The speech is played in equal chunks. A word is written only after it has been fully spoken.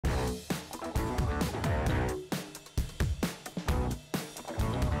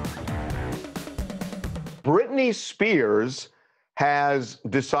Britney Spears has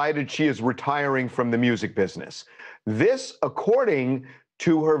decided she is retiring from the music business. This, according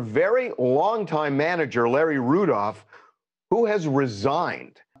to her very longtime manager, Larry Rudolph, who has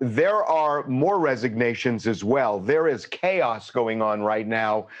resigned. There are more resignations as well. There is chaos going on right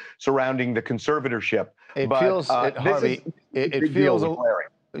now surrounding the conservatorship. It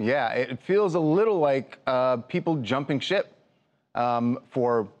feels a little like people jumping ship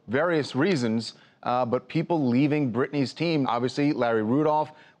for various reasons, but people leaving Britney's team. Obviously, Larry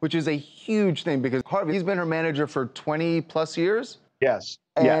Rudolph, which is a huge thing because Harvey, he's been her manager for 20 plus years. Yes.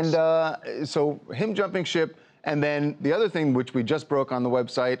 And so him jumping ship. And then the other thing, which we just broke on the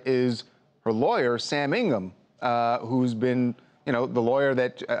website, is her lawyer, Sam Ingham, who's been, the lawyer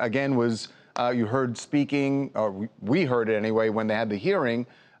that, again, was, you heard speaking, or we heard it anyway, when they had the hearing,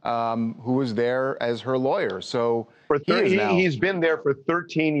 who was there as her lawyer. So he's been there for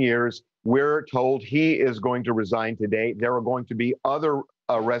 13 years. We're told he is going to resign today. There are going to be other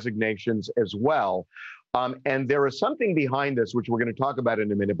resignations as well. And there is something behind this, which we're going to talk about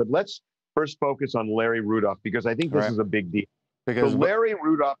in a minute. But let's first focus on Larry Rudolph, because I think this is a big deal. Because Larry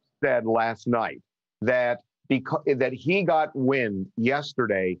Rudolph said last night that that he got wind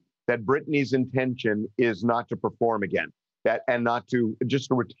yesterday that Britney's intention is not to perform again, and not to just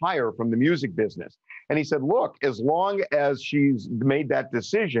to retire from the music business. And he said, look, as long as she's made that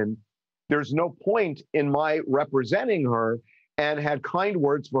decision, there's no point in my representing her, and had kind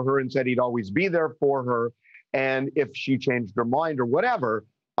words for her and said he'd always be there for her. And if she changed her mind or whatever,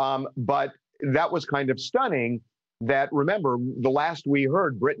 but that was kind of stunning that, remember, the last we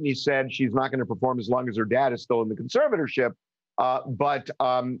heard, Britney said she's not going to perform as long as her dad is still in the conservatorship. But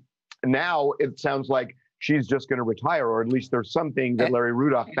now it sounds like she's just going to retire, or at least there's something that Larry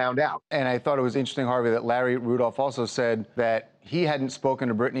Rudolph found out. And I thought it was interesting, Harvey, that Larry Rudolph also said that he hadn't spoken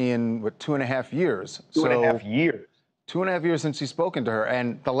to Britney in, 2.5 years? 2.5 years. 2.5 years since he's spoken to her.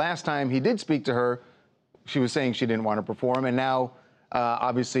 And the last time he did speak to her, she was saying she didn't want to perform. And now,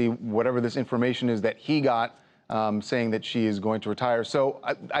 obviously, whatever this information is that he got, saying that she is going to retire. So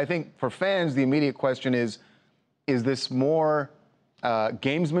I think for fans, the immediate question is this more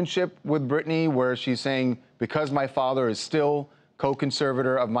gamesmanship with Britney, where she's saying, because my father is still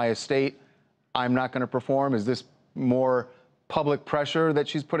co-conservator of my estate, I'm not going to perform? Is this more public pressure that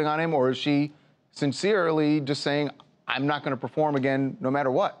she's putting on him? Or is she sincerely just saying, I'm not going to perform again no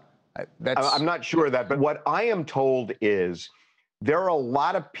matter what? I'm not sure of that, but what I am told is there are a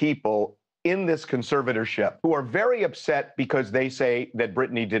lot of people in this conservatorship who are very upset because they say that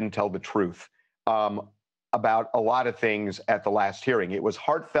Britney didn't tell the truth about a lot of things at the last hearing. It was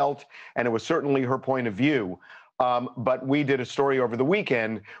heartfelt, and it was certainly her point of view. But we did a story over the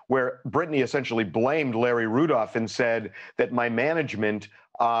weekend where Britney essentially blamed Larry Rudolph and said that my management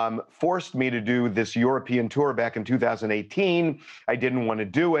forced me to do this European tour back in 2018. I didn't want to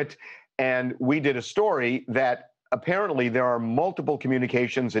do it. And we did a story that apparently there are multiple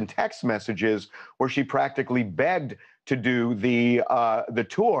communications and text messages where she practically begged to do the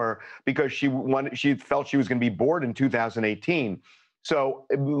tour because she felt she was going to be bored in 2018. So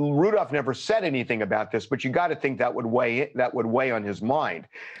Rudolph never said anything about this, but you got to think that would weigh on his mind.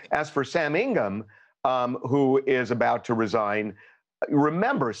 As for Sam Ingham, who is about to resign,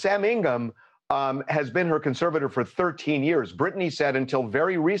 remember, Sam Ingham has been her conservator for 13 years. Britney said until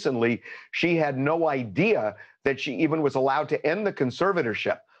very recently she had no idea that she even was allowed to end the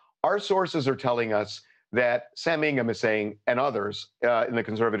conservatorship. Our sources are telling us that Sam Ingham is saying, and others in the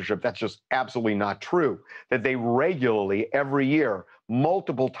conservatorship, that's just absolutely not true, that they regularly, every year,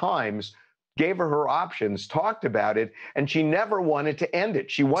 multiple times, gave her options, talked about it, and she never wanted to end it.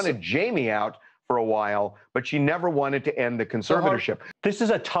 She wanted Jamie out for a while, but she never wanted to end the conservatorship. This is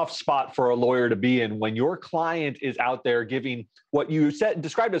a tough spot for a lawyer to be in when your client is out there giving what you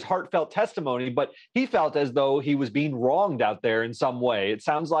described as heartfelt testimony, but he felt as though he was being wronged out there in some way. It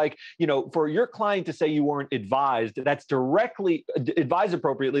sounds like, for your client to say you weren't advised, that's directly advised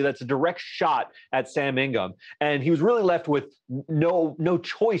appropriately. That's a direct shot at Sam Ingham. And he was really left with no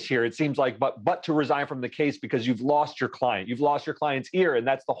choice here, it seems like, but to resign from the case because you've lost your client. You've lost your client's ear. And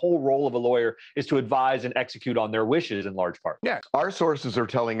that's the whole role of a lawyer, is to advise and execute on their wishes in large part. Yeah. Our sources are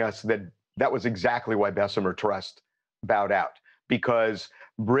telling us that that was exactly why Bessemer Trust bowed out, because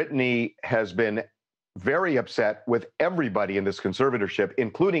Britney has been very upset with everybody in this conservatorship,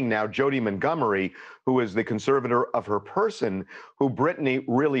 including now Jody Montgomery, who is the conservator of her person, who Britney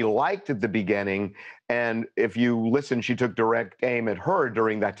really liked at the beginning. And if you listen, she took direct aim at her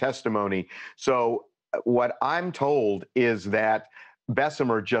during that testimony. So what I'm told is that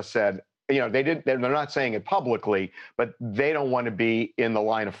Bessemer just said, You know, they're not saying it publicly, but they don't want to be in the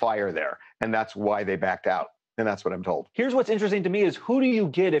line of fire there. And that's why they backed out. And that's what I'm told. Here's what's interesting to me is, who do you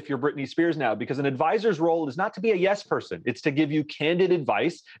get if you're Britney Spears now? Because an advisor's role is not to be a yes person. It's to give you candid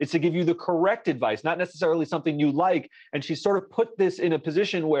advice. It's to give you the correct advice, not necessarily something you like. And she's sort of put this in a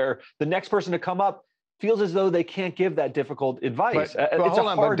position where the next person to come up feels as though they can't give that difficult advice. But it's hold a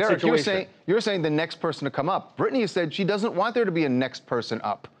on, hard but Derek, situation. you're saying the next person to come up. Britney said she doesn't want there to be a next person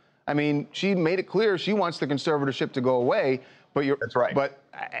up. I mean, she made it clear she wants the conservatorship to go away. But that's right.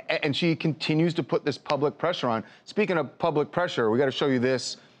 And she continues to put this public pressure on. Speaking of public pressure, we got to show you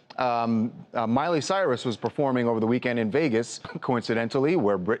this. Miley Cyrus was performing over the weekend in Vegas, coincidentally,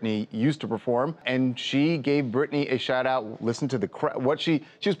 where Britney used to perform, and she gave Britney a shout out. Listen to the what she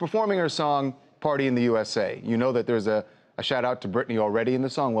was performing her song "Party in the USA." You know that there's a shout out to Britney already in the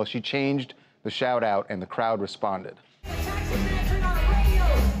song. Well, she changed the shout out, and the crowd responded.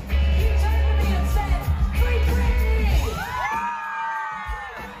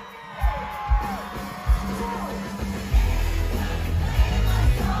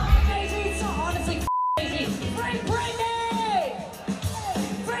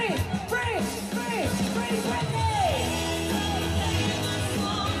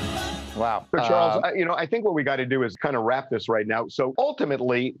 Wow. So Charles, you know, I think what we got to do is kind of wrap this right now. So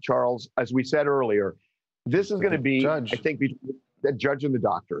ultimately, Charles, as we said earlier, this is going to be, I think, between the judge and the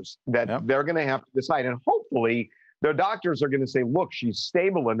doctors, that they're going to have to decide. And hopefully the doctors are going to say, look, she's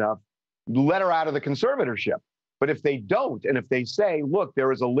stable enough, let her out of the conservatorship. But if they don't, and if they say, look,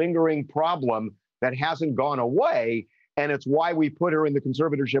 there is a lingering problem that hasn't gone away, and it's why we put her in the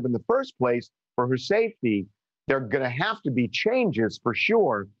conservatorship in the first place, for her safety, there are going to have to be changes for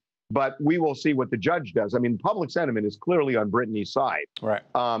sure. But we will see what the judge does. I mean, public sentiment is clearly on Britney's side. Right.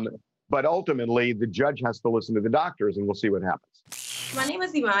 But ultimately, the judge has to listen to the doctors, and we'll see what happens. My name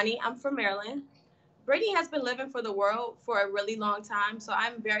is Imani. I'm from Maryland. Britney has been living for the world for a really long time, so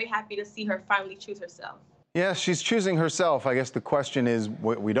I'm very happy to see her finally choose herself. Yeah, she's choosing herself. I guess the question is,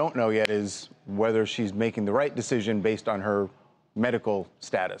 what we don't know yet is whether she's making the right decision based on her medical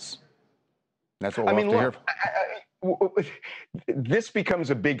status. That's what we'll have to hear. This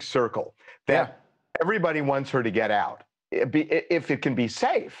becomes a big circle that everybody wants her to get out if it can be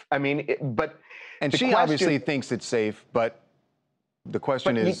safe. I mean, and she obviously thinks it's safe, but the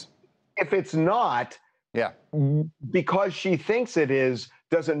question is, if it's not, because she thinks it is,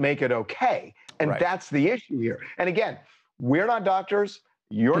 doesn't make it okay. And that's the issue here. And again, we're not doctors.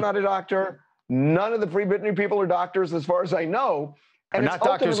 You're not a doctor. None of the Free Britney people are doctors, as far as I know. And not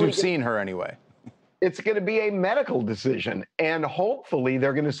doctors who've seen her anyway. It's going to be a medical decision, and hopefully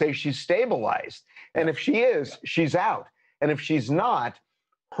they're going to say she's stabilized. And if she is, she's out. And if she's not,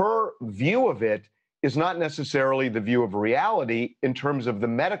 her view of it is not necessarily the view of reality in terms of the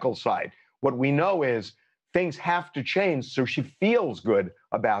medical side. What we know is things have to change so she feels good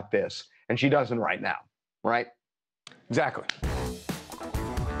about this, and she doesn't right now, right? Exactly.